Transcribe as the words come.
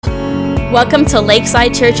Welcome to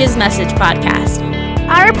Lakeside Church's Message Podcast.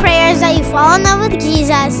 Our prayer is that you fall in love with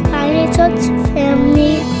Jesus, find a church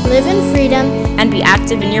family, live in freedom, And be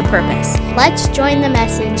active in your purpose. Let's join the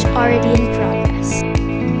message already in progress.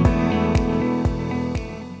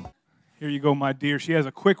 Here you go, my dear. She has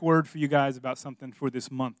a quick word for you guys about something for this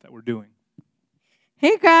month that we're doing.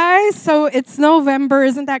 Hey guys, so it's November.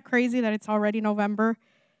 Isn't that crazy that it's already November?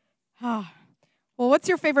 Well, what's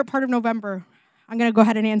your favorite part of November? I'm going to go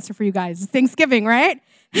ahead and answer for you guys. Thanksgiving, right?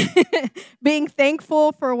 Being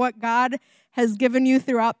thankful for what God has given you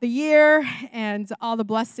throughout the year and all the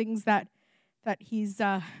blessings that He's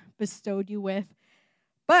bestowed you with.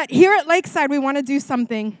 But here at Lakeside, we want to do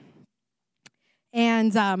something.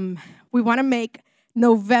 And we want to make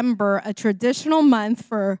November a traditional month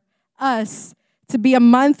for us to be a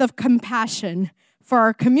month of compassion for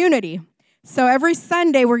our community. So every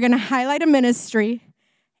Sunday, we're going to highlight a ministry.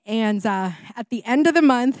 And at the end of the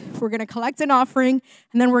month, we're going to collect an offering,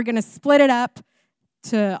 and then we're going to split it up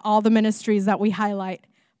to all the ministries that we highlight.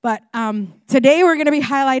 But today, we're going to be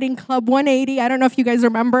highlighting Club 180. I don't know if you guys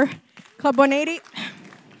remember Club 180.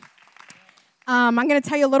 I'm going to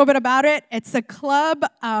tell you a little bit about it. It's a club.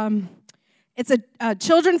 It's a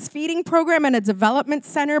children's feeding program and a development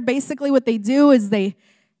center. Basically, what they do is they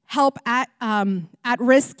help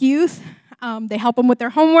at-risk youth. They help them with their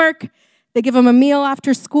homework. They give them a meal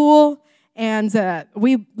after school. And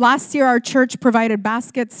last year, our church provided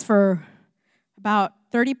baskets for about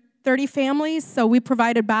 30 families. So we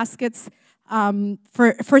provided baskets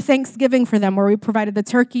for Thanksgiving for them, where we provided the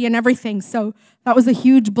turkey and everything. So that was a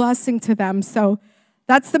huge blessing to them. So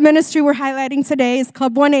that's the ministry we're highlighting today is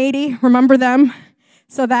Club 180. Remember them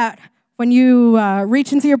so that when you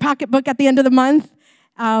reach into your pocketbook at the end of the month,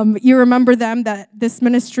 you remember them, that this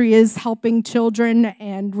ministry is helping children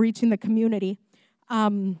and reaching the community.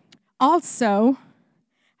 Also,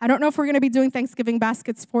 I don't know if we're going to be doing Thanksgiving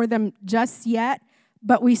baskets for them just yet,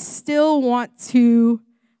 but we still want to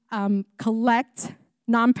collect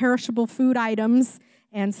non-perishable food items.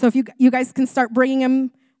 And so if you guys can start bringing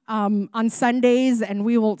them on Sundays, and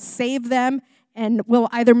we will save them, and we'll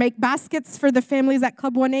either make baskets for the families at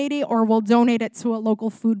Club 180, or we'll donate it to a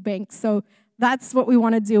local food bank. So that's what we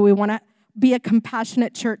want to do. We want to be a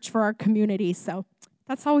compassionate church for our community. So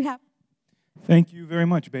that's all we have. Thank you very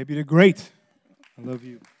much, baby. You did great. I love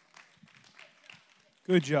you.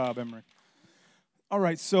 Good job, Emery. All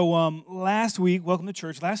right, so last week, welcome to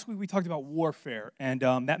church. Last week we talked about warfare, and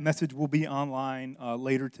that message will be online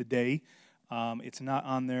later today. It's not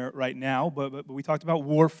on there right now, but we talked about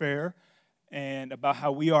warfare and about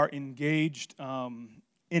how we are engaged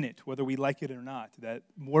in it, whether we like it or not. That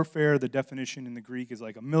warfare, the definition in the Greek, is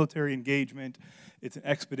like a military engagement. It's an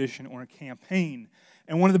expedition or a campaign.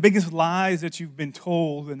 And one of the biggest lies that you've been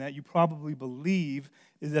told and that you probably believe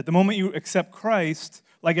is that the moment you accept Christ,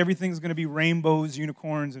 like everything's going to be rainbows,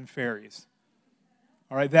 unicorns, and fairies.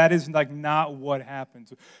 All right, that is like not what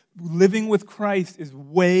happens. Living with Christ is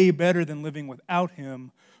way better than living without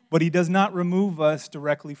Him, but He does not remove us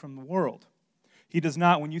directly from the world. He does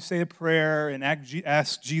not, when you say a prayer and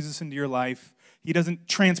ask Jesus into your life, He doesn't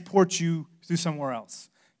transport you to somewhere else.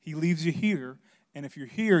 He leaves you here, and if you're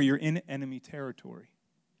here, you're in enemy territory.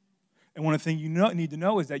 And one of the things you need to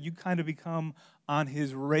know is that you kind of become on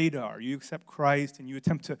His radar. You accept Christ, and you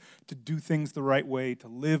attempt to do things the right way, to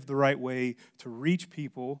live the right way, to reach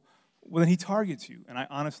people. Well, then He targets you, and I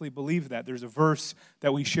honestly believe that. There's a verse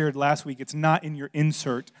that we shared last week. It's not in your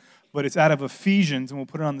insert, but it's out of Ephesians, and we'll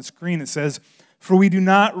put it on the screen. It says, "For we do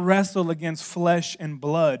not wrestle against flesh and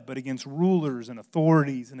blood, but against rulers and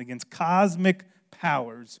authorities and against cosmic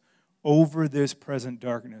powers over this present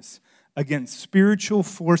darkness, against spiritual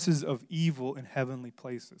forces of evil in heavenly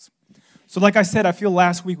places." So like I said, I feel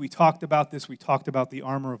last week we talked about this. We talked about the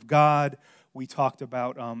armor of God. We talked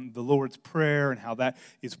about the Lord's Prayer and how that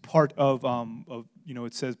is part of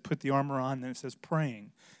it says put the armor on, and then it says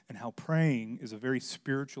praying, and how praying is a very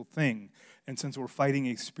spiritual thing. And since we're fighting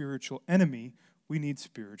a spiritual enemy, we need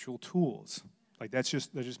spiritual tools. Like that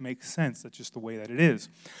just makes sense. That's just the way that it is.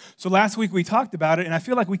 So last week we talked about it, and I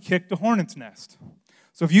feel like we kicked the hornet's nest.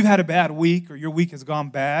 So if you've had a bad week or your week has gone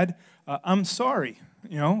bad, I'm sorry,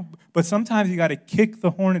 But sometimes you got to kick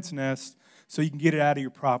the hornet's nest so you can get it out of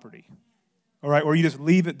your property. All right, or you just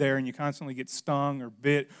leave it there and you constantly get stung or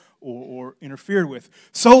bit or interfered with.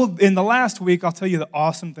 So in the last week, I'll tell you the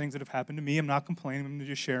awesome things that have happened to me. I'm not complaining, I'm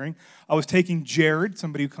just sharing. I was taking Jared,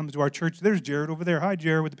 somebody who comes to our church. There's Jared over there. Hi,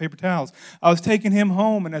 Jared, with the paper towels. I was taking him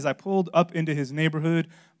home, and as I pulled up into his neighborhood,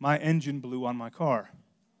 my engine blew on my car.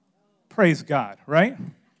 Praise God, right?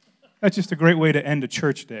 That's just a great way to end a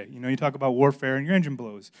church day. You know, you talk about warfare and your engine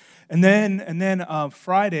blows. And then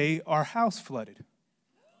Friday, our house flooded.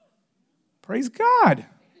 Praise God.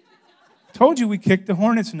 Told you we kicked the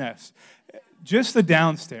hornet's nest. Just the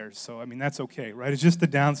downstairs, so, I mean, that's okay, right? It's just the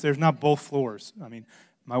downstairs, not both floors. I mean,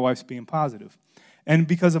 my wife's being positive. And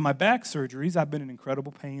because of my back surgeries, I've been in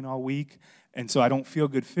incredible pain all week, and so I don't feel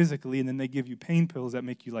good physically, and then they give you pain pills that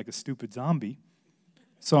make you like a stupid zombie.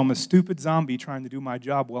 So I'm a stupid zombie trying to do my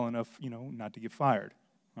job well enough, you know, not to get fired.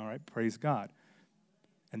 All right, praise God.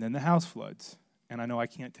 And then the house floods, and I know I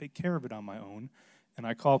can't take care of it on my own, and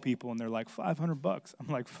I call people, and they're like, $500. I'm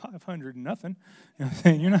like, 500, nothing. You know what I'm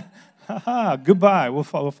saying? You're not, goodbye.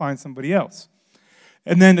 We'll find somebody else.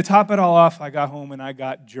 And then to top it all off, I got home, and I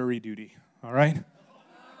got jury duty, all right?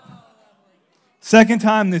 Second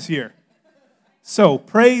time this year. So,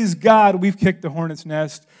 praise God, we've kicked the hornet's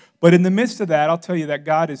nest. But in the midst of that, I'll tell you that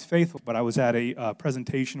God is faithful. But I was at a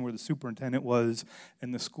presentation where the superintendent was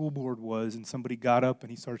and the school board was, and somebody got up and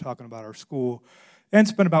he started talking about our school and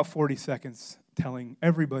spent about 40 seconds telling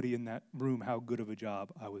everybody in that room how good of a job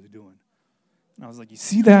I was doing. And I was like, you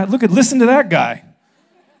see that? Listen to that guy.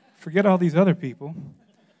 Forget all these other people.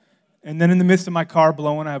 And then in the midst of my car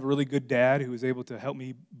blowing, I have a really good dad who was able to help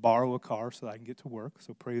me borrow a car so that I can get to work.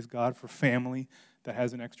 So praise God for family that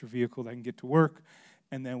has an extra vehicle that can get to work.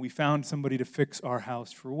 And then we found somebody to fix our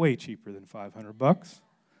house for way cheaper than $500.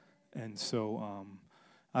 And so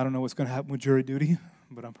I don't know what's going to happen with jury duty,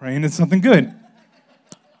 but I'm praying it's something good.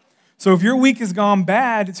 So if your week has gone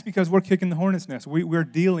bad, it's because we're kicking the hornet's nest. We're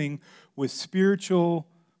dealing with spiritual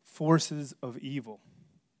forces of evil.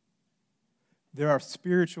 There are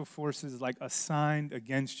spiritual forces like assigned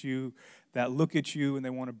against you that look at you and they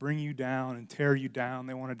want to bring you down and tear you down.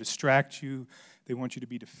 They want to distract you. They want you to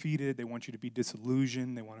be defeated. They want you to be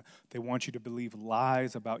disillusioned. They want you to believe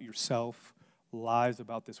lies about yourself, lies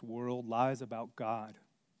about this world, lies about God.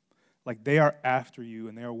 Like they are after you,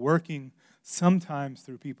 and they are working sometimes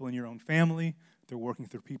through people in your own family. They're working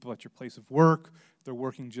through people at your place of work. They're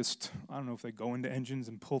working just, I don't know if they go into engines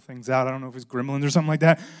and pull things out. I don't know if it's gremlins or something like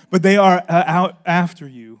that. But they are out after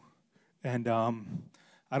you. And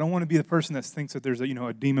I don't want to be the person that thinks that there's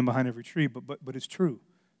a demon behind every tree, but it's true.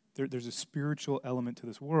 There's a spiritual element to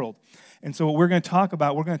this world. And so what we're going to talk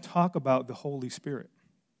about the Holy Spirit.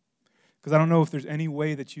 Because I don't know if there's any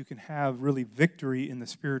way that you can have really victory in the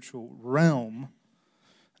spiritual realm,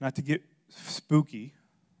 not to get spooky,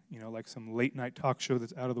 like some late night talk show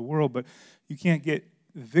that's out of the world, but you can't get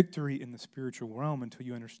victory in the spiritual realm until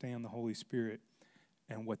you understand the Holy Spirit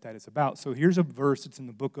and what that is about. So here's a verse. It's in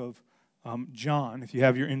the book of John. If you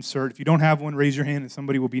have your insert, if you don't have one, raise your hand and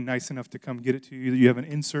somebody will be nice enough to come get it to you. You have an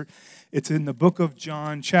insert. It's in the book of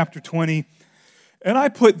John, chapter 20. And I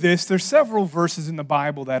put this, there's several verses in the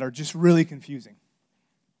Bible that are just really confusing.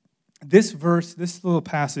 This verse, this little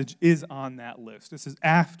passage is on that list. This is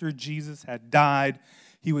after Jesus had died.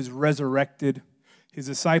 He was resurrected. His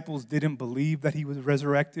disciples didn't believe that he was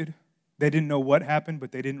resurrected. They didn't know what happened,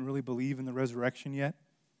 but they didn't really believe in the resurrection yet.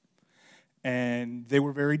 And they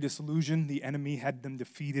were very disillusioned. The enemy had them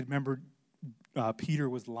defeated. Remember, Peter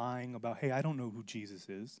was lying about, hey, I don't know who Jesus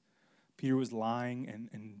is. Peter was lying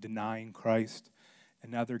and denying Christ.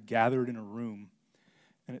 And now they're gathered in a room.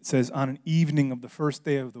 And it says, on an evening of the first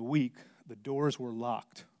day of the week, the doors were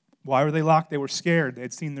locked. Why were they locked? They were scared. They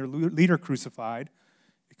had seen their leader crucified.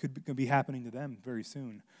 It could be happening to them very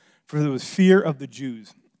soon. For there was fear of the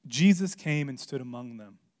Jews. Jesus came and stood among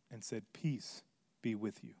them and said, peace be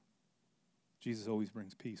with you. Jesus always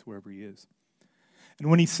brings peace wherever he is. And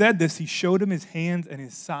when he said this, he showed them his hands and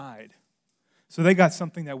his side. So they got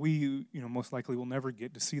something that we, most likely will never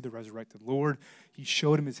get, to see the resurrected Lord. He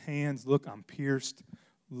showed him his hands. Look, I'm pierced.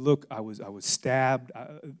 Look, I was stabbed.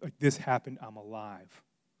 Like this happened. I'm alive.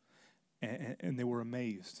 And they were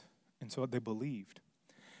amazed. And so they believed.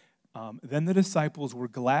 Then the disciples were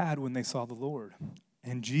glad when they saw the Lord.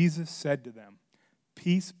 And Jesus said to them,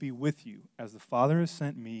 peace be with you. As the Father has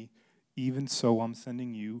sent me, even so I'm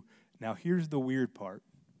sending you. Now here's the weird part.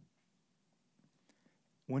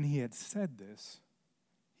 When he had said this,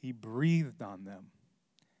 he breathed on them,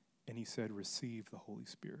 and he said, receive the Holy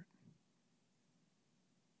Spirit.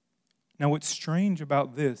 Now, what's strange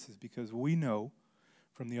about this is because we know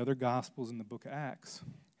from the other Gospels in the book of Acts,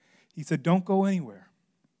 he said, don't go anywhere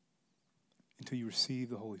until you receive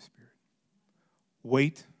the Holy Spirit.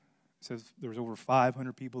 Wait. It says there was over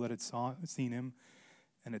 500 people that had seen him,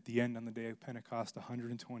 and at the end, on the day of Pentecost,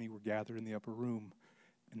 120 were gathered in the upper room,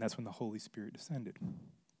 and that's when the Holy Spirit descended.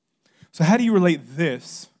 So how do you relate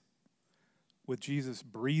this with Jesus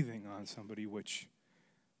breathing on somebody, which,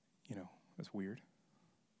 that's weird.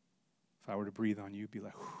 If I were to breathe on you, it'd be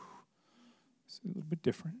like, whew. It's a little bit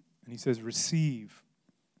different. And he says, receive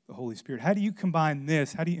the Holy Spirit. How do you combine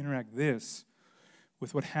this? How do you interact this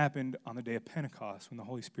with what happened on the day of Pentecost when the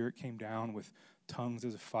Holy Spirit came down with tongues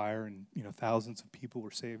as a fire and thousands of people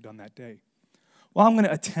were saved on that day? Well, I'm going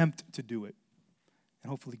to attempt to do it and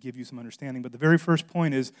hopefully give you some understanding. But the very first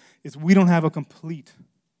point is we don't have a complete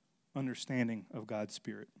understanding of God's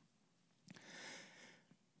Spirit.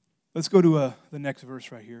 Let's go to the next verse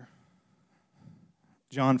right here.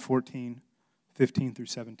 John 14, 15 through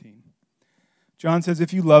 17. John says,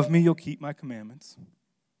 if you love me, you'll keep my commandments.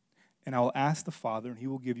 And I will ask the Father, and he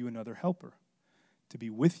will give you another helper to be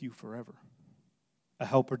with you forever. A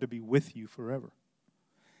helper to be with you forever.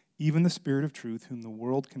 Even the Spirit of truth, whom the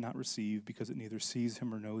world cannot receive because it neither sees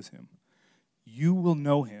him or knows him. You will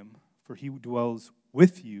know him, for he dwells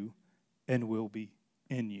with you and will be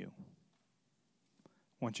in you.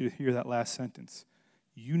 I want you to hear that last sentence.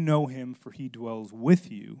 You know him, for he dwells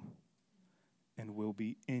with you and will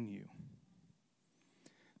be in you.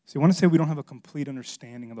 So I want to say we don't have a complete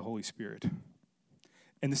understanding of the Holy Spirit.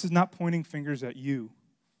 And this is not pointing fingers at you.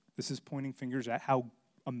 This is pointing fingers at how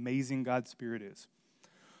amazing God's Spirit is.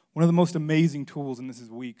 One of the most amazing tools, and this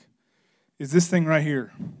is weak, is this thing right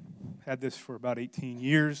here. Had this for about 18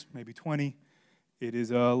 years, maybe 20. It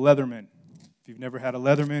is a Leatherman. If you've never had a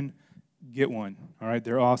Leatherman, get one. All right,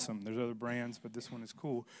 they're awesome. There's other brands, but this one is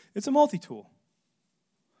cool. It's a multi-tool.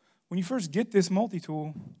 When you first get this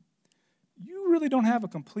multi-tool, you really don't have a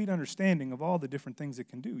complete understanding of all the different things it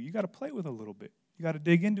can do. You got to play with it a little bit. You got to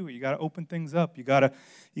dig into it. You got to open things up. You got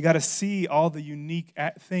to see all the unique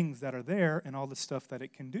things that are there and all the stuff that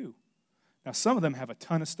it can do. Now, some of them have a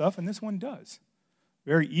ton of stuff, and this one does.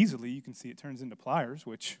 Very easily, you can see it turns into pliers,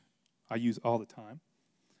 which I use all the time.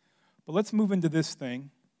 But let's move into this thing,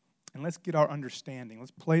 and let's get our understanding.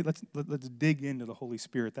 Let's dig into the Holy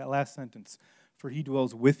Spirit. That last sentence, for he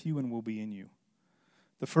dwells with you and will be in you.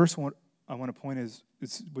 The first one I want to point is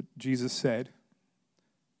what Jesus said,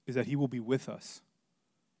 is that he will be with us.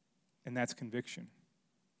 And that's conviction.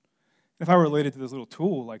 If I relate it to this little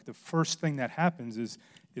tool, like the first thing that happens is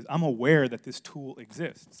I'm aware that this tool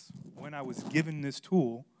exists. When I was given this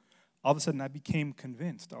tool, all of a sudden I became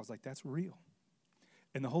convinced. I was like, that's real.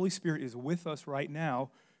 And the Holy Spirit is with us right now,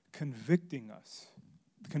 convicting us.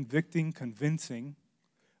 Convincing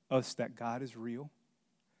us that God is real,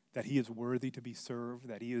 that he is worthy to be served,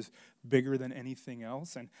 that he is bigger than anything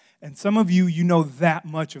else. And some of you know that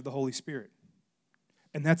much of the Holy Spirit.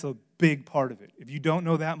 And that's a big part of it. If you don't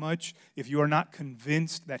know that much, if you are not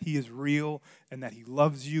convinced that he is real and that he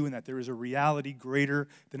loves you and that there is a reality greater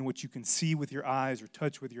than what you can see with your eyes or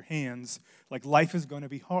touch with your hands, like life is going to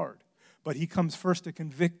be hard. But he comes first to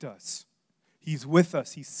convict us. He's with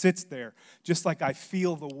us. He sits there. Just like I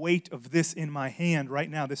feel the weight of this in my hand right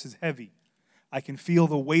now. This is heavy. I can feel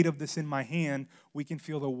the weight of this in my hand. We can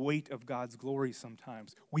feel the weight of God's glory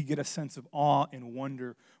sometimes. We get a sense of awe and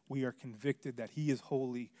wonder. We are convicted that he is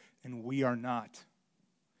holy and we are not.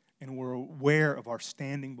 And we're aware of our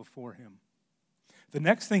standing before him. The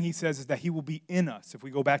next thing he says is that he will be in us. If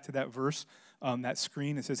we go back to that verse, that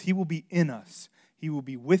screen, it says he will be in us. He will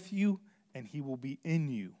be with you and he will be in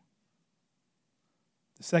you.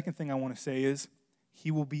 The second thing I want to say is he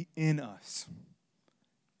will be in us.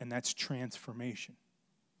 And that's transformation.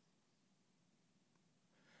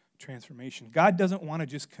 Transformation. God doesn't want to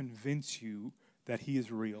just convince you that he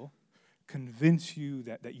is real, convince you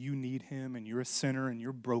that you need him and you're a sinner and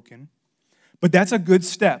you're broken. But that's a good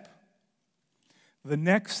step. The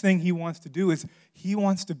next thing he wants to do is he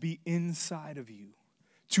wants to be inside of you,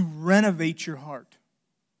 to renovate your heart,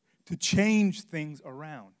 to change things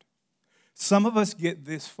around. Some of us get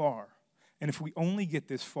this far, and if we only get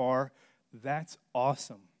this far, that's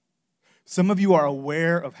awesome. Some of you are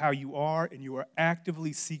aware of how you are, and you are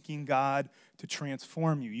actively seeking God to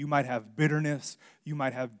transform you. You might have bitterness, you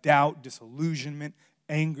might have doubt, disillusionment,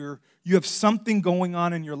 anger. You have something going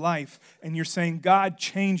on in your life, and you're saying, God,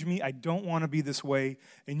 change me. I don't want to be this way.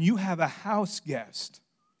 And you have a house guest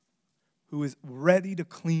who is ready to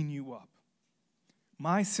clean you up.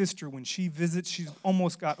 My sister, when she visits, she's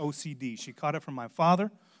almost got OCD. She caught it from my father.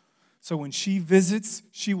 So when she visits,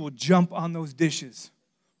 she will jump on those dishes.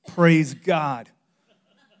 Praise God.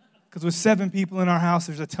 Because with 7 people in our house,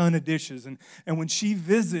 there's a ton of dishes. And when she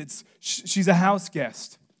visits, she's a house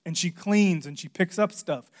guest. And she cleans and she picks up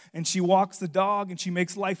stuff. And she walks the dog and she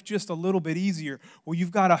makes life just a little bit easier. Well, you've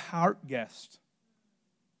got a heart guest.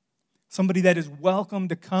 Somebody that is welcome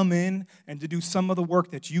to come in and to do some of the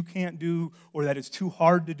work that you can't do or that is too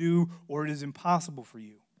hard to do or it is impossible for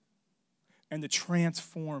you. And to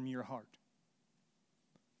transform your heart.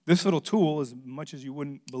 This little tool, as much as you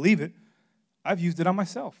wouldn't believe it, I've used it on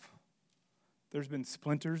myself. There's been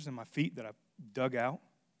splinters in my feet that I've dug out.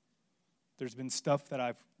 There's been stuff that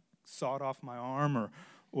I've sawed off my arm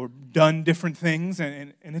or done different things,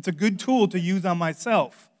 and it's a good tool to use on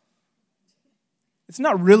myself. It's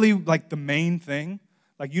not really like the main thing.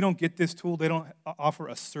 Like, you don't get this tool. They don't offer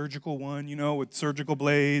a surgical one, with surgical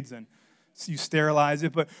blades, and you sterilize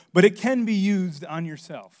it, but it can be used on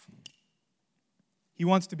yourself. He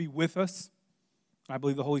wants to be with us. I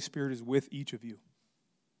believe the Holy Spirit is with each of you.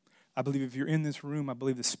 I believe if you're in this room, I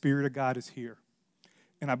believe the Spirit of God is here.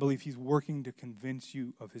 And I believe He's working to convince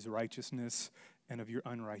you of His righteousness and of your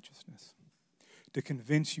unrighteousness. To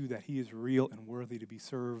convince you that He is real and worthy to be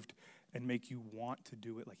served and make you want to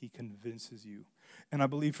do it like He convinces you. And I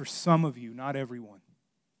believe for some of you, not everyone,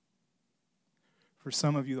 for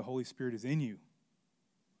some of you, the Holy Spirit is in you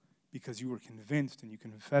because you were convinced and you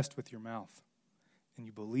confessed with your mouth and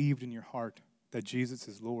you believed in your heart that Jesus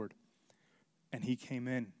is Lord, and He came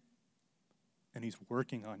in and He's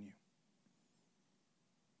working on you.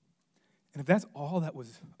 And if that's all that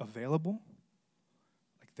was available,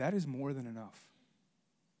 like, that is more than enough.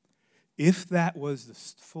 If that was the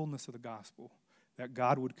fullness of the gospel, that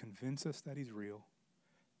God would convince us that He's real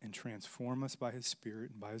and transform us by His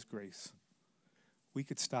Spirit and by His grace, we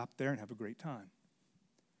could stop there and have a great time.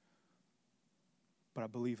 But I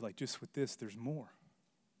believe, like, just with this, there's more.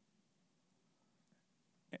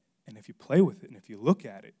 And if you play with it, and if you look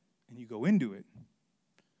at it, and you go into it,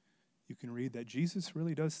 you can read that Jesus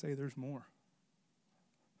really does say there's more.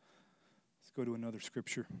 Let's go to another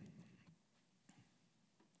scripture.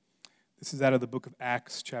 This is out of the book of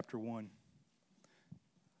Acts, chapter 1.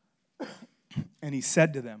 And He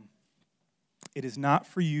said to them, "It is not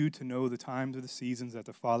for you to know the times or the seasons that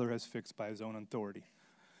the Father has fixed by His own authority."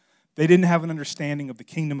 They didn't have an understanding of the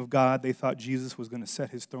kingdom of God. They thought Jesus was going to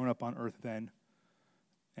set His throne up on earth then.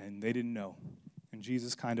 And they didn't know. And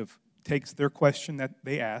Jesus kind of takes their question that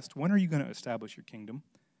they asked, "When are you going to establish your kingdom?"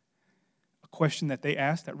 A question that they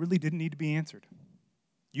asked that really didn't need to be answered.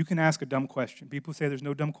 You can ask a dumb question. People say there's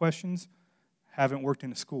no dumb questions. Haven't worked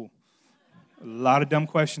in a school. A lot of dumb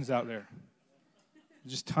questions out there.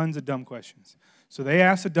 Just tons of dumb questions. So they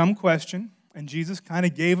asked a dumb question, and Jesus kind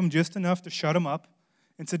of gave them just enough to shut them up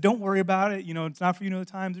and said, "Don't worry about it. It's not for you to know the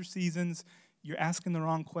times or seasons. You're asking the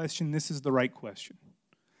wrong question. This is the right question."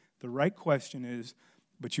 The right question is,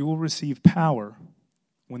 "But you will receive power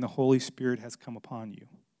when the Holy Spirit has come upon you.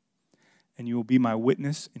 And you will be my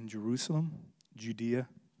witness in Jerusalem, Judea,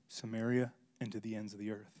 Samaria, and to the ends of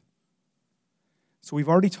the earth." So we've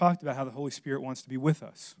already talked about how the Holy Spirit wants to be with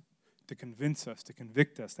us, to convince us, to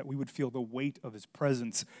convict us, that we would feel the weight of His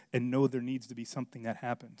presence and know there needs to be something that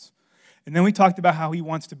happens. And then we talked about how He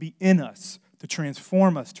wants to be in us, to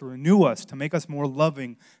transform us, to renew us, to make us more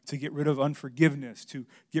loving, to get rid of unforgiveness, to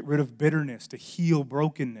get rid of bitterness, to heal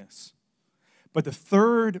brokenness. But the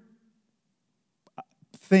third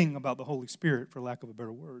thing about the Holy Spirit, for lack of a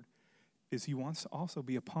better word, is He wants to also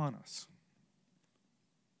be upon us.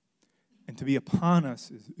 And to be upon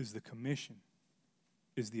us is the commission,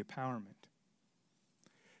 is the empowerment.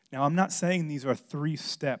 Now, I'm not saying these are 3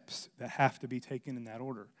 steps that have to be taken in that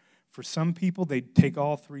order. For some people, they take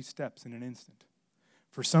all 3 steps in an instant.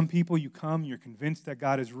 For some people, you come, you're convinced that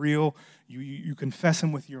God is real, you confess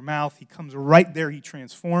Him with your mouth, He comes right there, He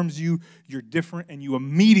transforms you, you're different, and you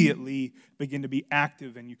immediately begin to be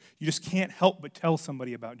active, and you just can't help but tell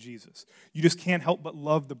somebody about Jesus. You just can't help but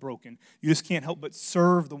love the broken. You just can't help but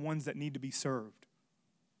serve the ones that need to be served.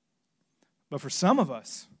 But for some of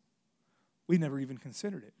us, we've never even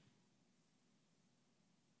considered it.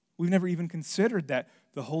 We've never even considered that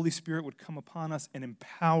the Holy Spirit would come upon us and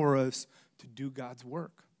empower us to do God's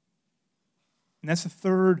work. And that's the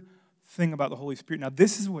third thing about the Holy Spirit. Now,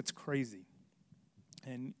 this is what's crazy,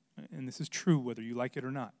 and this is true whether you like it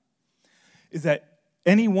or not, is that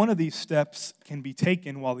any one of these steps can be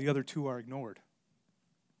taken while the other 2 are ignored.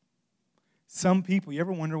 Some people, you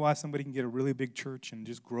ever wonder why somebody can get a really big church and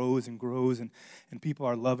just grows and grows and people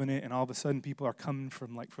are loving it, and all of a sudden people are coming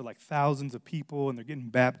from for thousands of people and they're getting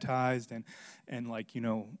baptized and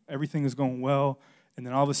everything is going well, and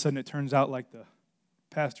then all of a sudden it turns out like the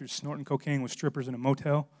pastor's snorting cocaine with strippers in a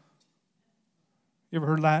motel? You ever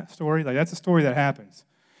heard that story? Like, that's a story that happens.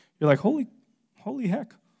 You're like, holy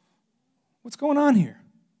heck, what's going on here?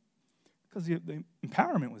 Because the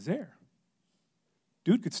empowerment was there.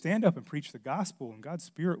 Dude could stand up and preach the gospel, and God's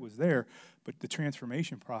Spirit was there, but the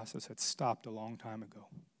transformation process had stopped a long time ago.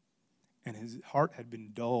 And his heart had been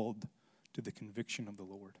dulled to the conviction of the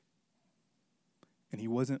Lord. And he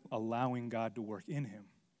wasn't allowing God to work in him.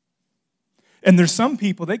 And there's some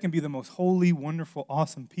people, they can be the most holy, wonderful,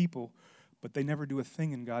 awesome people, but they never do a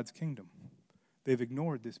thing in God's kingdom. they've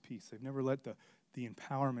ignored this piece. They've never let the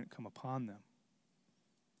empowerment come upon them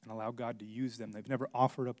and allow God to use them. They've never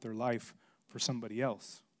offered up their life for somebody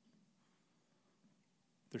else.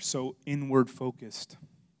 They're so inward focused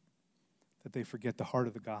that they forget the heart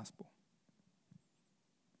of the gospel.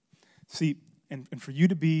 See, and for you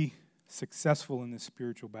to be successful in this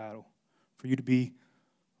spiritual battle, for you to be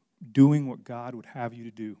doing what God would have you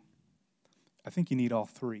to do, I think you need all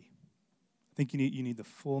three. I think you need the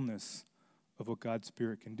fullness of what God's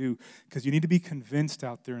Spirit can do, because you need to be convinced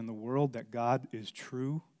out there in the world that God is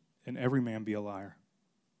true and every man be a liar,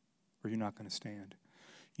 or you're not going to stand.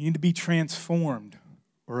 You need to be transformed,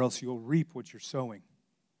 or else you'll reap what you're sowing.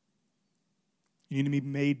 You need to be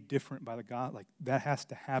made different by the God. Like, that has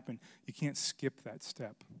to happen. You can't skip that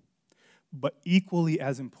step. But equally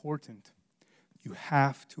as important, you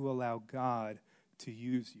have to allow God to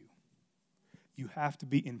use you. You have to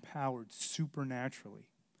be empowered supernaturally.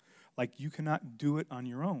 Like, you cannot do it on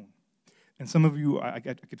your own. And some of you, I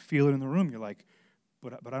could feel it in the room. You're like,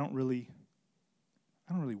 but I don't really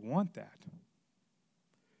want that.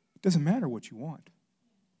 It doesn't matter what you want.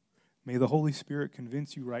 May the Holy Spirit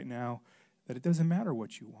convince you right now that it doesn't matter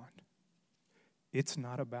what you want. It's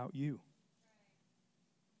not about you.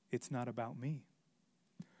 It's not about me.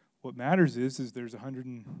 What matters is there's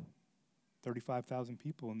 135,000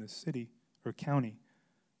 people in this city or county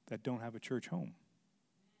that don't have a church home.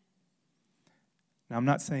 Now, I'm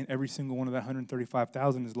not saying every single one of that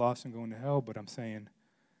 135,000 is lost and going to hell, but I'm saying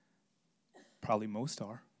probably most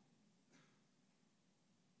are.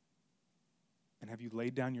 And have you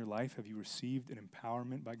laid down your life? Have you received an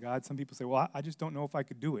empowerment by God? Some people say, well, I just don't know if I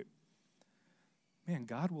could do it. Man,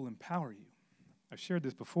 God will empower you. I've shared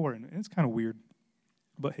this before, and it's kind of weird,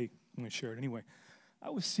 but hey, I'm going to share it anyway. I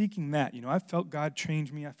was seeking that. I felt God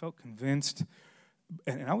change me. I felt convinced,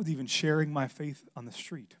 and I was even sharing my faith on the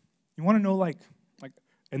street. You want to know,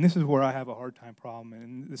 and this is where I have a hard time problem,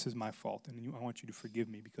 and this is my fault, and I want you to forgive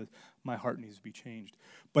me because my heart needs to be changed.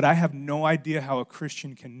 But I have no idea how a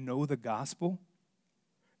Christian can know the gospel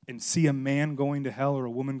and see a man going to hell or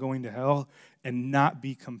a woman going to hell and not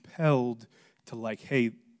be compelled to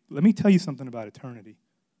hey, let me tell you something about eternity.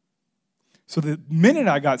 So the minute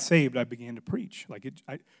I got saved, I began to preach.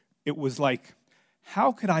 It was like,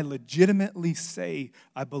 how could I legitimately say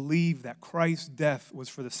I believe that Christ's death was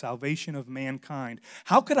for the salvation of mankind?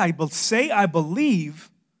 How could I say I believe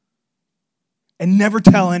and never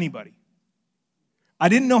tell anybody? I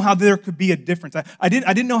didn't know how there could be a difference. I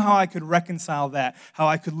didn't know how I could reconcile that, how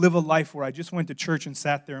I could live a life where I just went to church and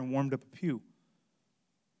sat there and warmed up a pew.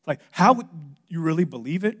 How would you really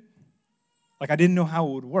believe it? I didn't know how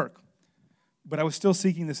it would work. But I was still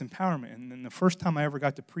seeking this empowerment. And then the first time I ever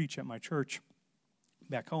got to preach at my church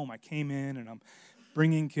back home, I came in and I'm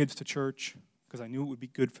bringing kids to church because I knew it would be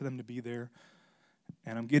good for them to be there.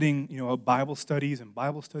 And I'm getting, Bible studies, and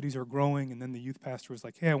Bible studies are growing. And then the youth pastor was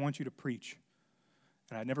like, hey, I want you to preach.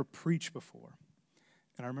 And I'd never preached before.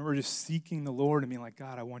 And I remember just seeking the Lord and being like,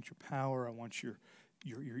 God, I want your power. I want your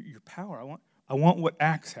power. I want what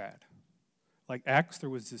Acts had. Acts, there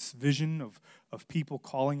was this vision of people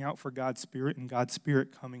calling out for God's Spirit and God's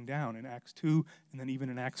Spirit coming down in Acts 2 and then even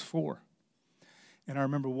in Acts 4. And I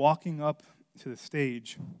remember walking up to the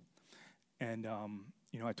stage and,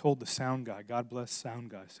 I told the sound guy, God bless sound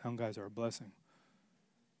guys. Sound guys are a blessing.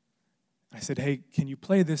 I said, hey, can you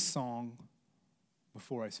play this song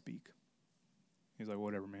before I speak? He's like,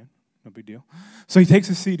 whatever, man. No big deal. So he takes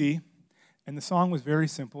a CD. And the song was very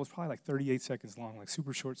simple. It's probably 38 seconds long,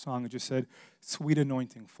 super short song. It just said, sweet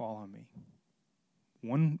anointing fall on me.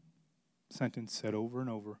 One sentence said over and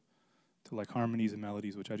over to harmonies and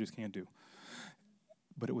melodies, which I just can't do.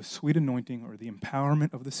 But it was sweet anointing, or the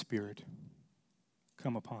empowerment of the Spirit,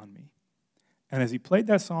 come upon me. And as he played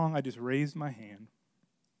that song, I just raised my hand.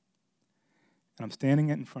 And I'm standing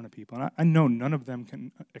in front of people. And I know none of them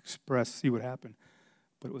can see what happened.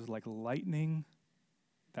 But it was like lightning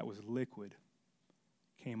that was liquid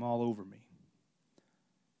came all over me.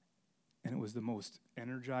 And it was the most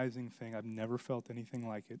energizing thing. I've never felt anything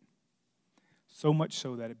like it. So much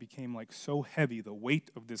so that it became so heavy. The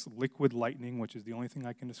weight of this liquid lightning, which is the only thing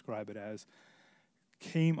I can describe it as,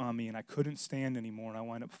 came on me and I couldn't stand anymore, and I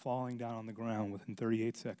wound up falling down on the ground within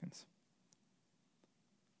 38 seconds.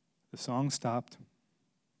 The song stopped.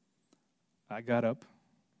 I got up,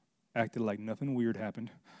 acted like nothing weird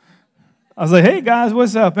happened. I was like, hey, guys,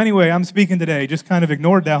 what's up? Anyway, I'm speaking today. Just kind of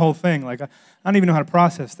ignored that whole thing. I don't even know how to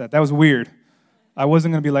process that. That was weird. I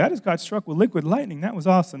wasn't going to be like, I just got struck with liquid lightning. That was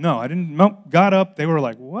awesome. No, I didn't. Got up. They were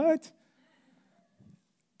like, what?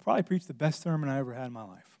 Probably preached the best sermon I ever had in my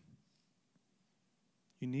life.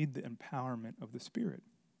 You need the empowerment of the Spirit.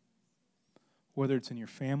 whether it's in your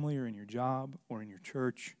family or in your job or in your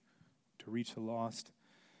church, to reach the lost.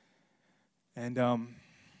 And I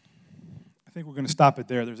think we're going to stop it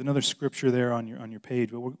there. There's another scripture there on your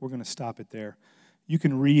page, but we're going to stop it there. You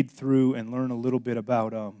can read through and learn a little bit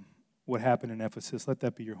about what happened in Ephesus. Let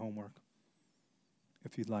that be your homework,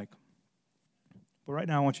 if you'd like. But right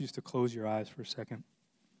now, I want you just to close your eyes for a second.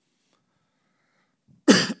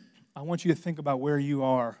 I want you to think about where you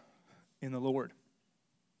are in the Lord.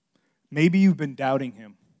 Maybe you've been doubting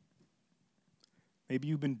Him. Maybe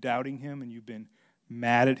you've been doubting Him and you've been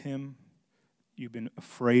mad at Him. You've been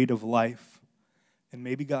afraid of life. And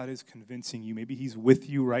maybe God is convincing you. Maybe He's with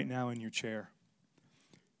you right now in your chair.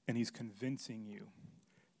 And He's convincing you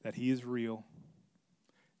that He is real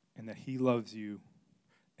and that He loves you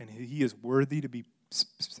and He is worthy to be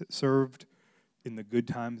served in the good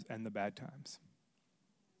times and the bad times.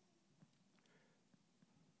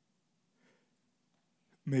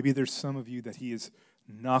 Maybe there's some of you that He is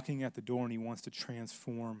knocking at the door and He wants to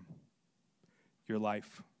transform your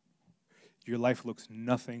life. Your life looks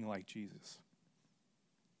nothing like Jesus.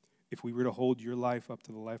 If we were to hold your life up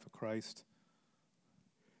to the life of Christ,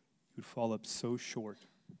 you would fall up so short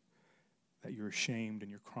that you're ashamed and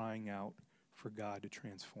you're crying out for God to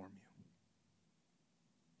transform you.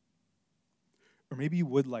 Or maybe you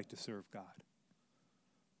would like to serve God,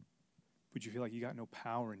 but you feel like you got no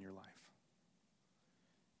power in your life.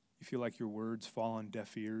 You feel like your words fall on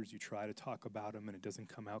deaf ears. You try to talk about them and it doesn't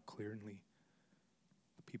come out clearly.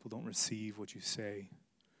 People don't receive what you say.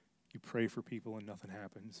 You pray for people and nothing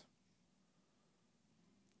happens.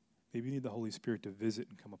 Maybe you need the Holy Spirit to visit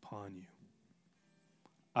and come upon you.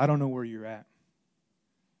 I don't know where you're at,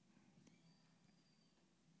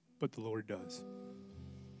 but the Lord does.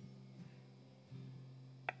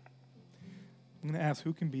 I'm going to ask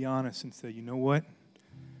who can be honest and say, you know what?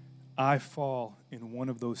 I fall in one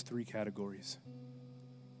of those three categories.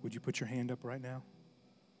 Would you put your hand up right now?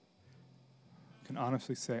 You can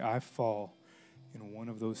honestly say, I fall in one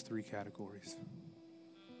of those three categories.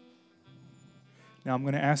 Now I'm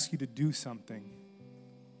going to ask you to do something.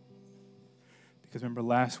 Because remember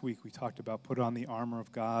last week we talked about put on the armor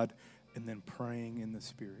of God and then praying in the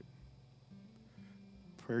Spirit.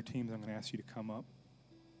 Prayer teams, I'm going to ask you to come up.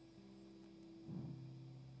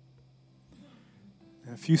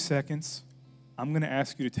 In a few seconds, I'm going to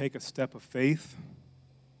ask you to take a step of faith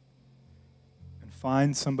and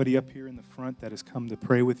find somebody up here in the front that has come to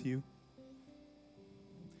pray with you.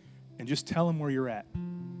 And just tell them where you're at.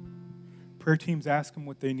 Prayer teams, ask them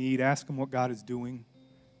what they need, ask them what God is doing,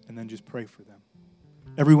 and then just pray for them.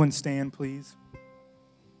 Everyone stand, please.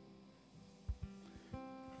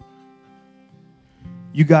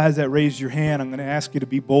 You guys that raised your hand, I'm going to ask you to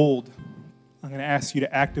be bold. I'm going to ask you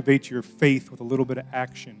to activate your faith with a little bit of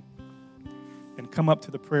action and come up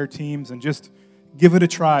to the prayer teams and just give it a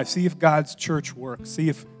try. See if God's church works. See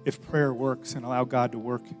if prayer works and allow God to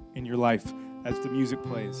work in your life as the music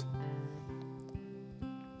plays.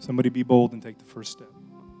 Somebody be bold and take the first step.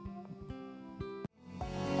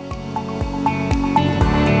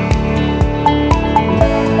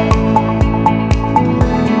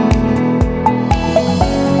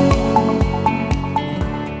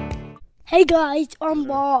 Hey guys, I'm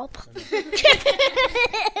Bob.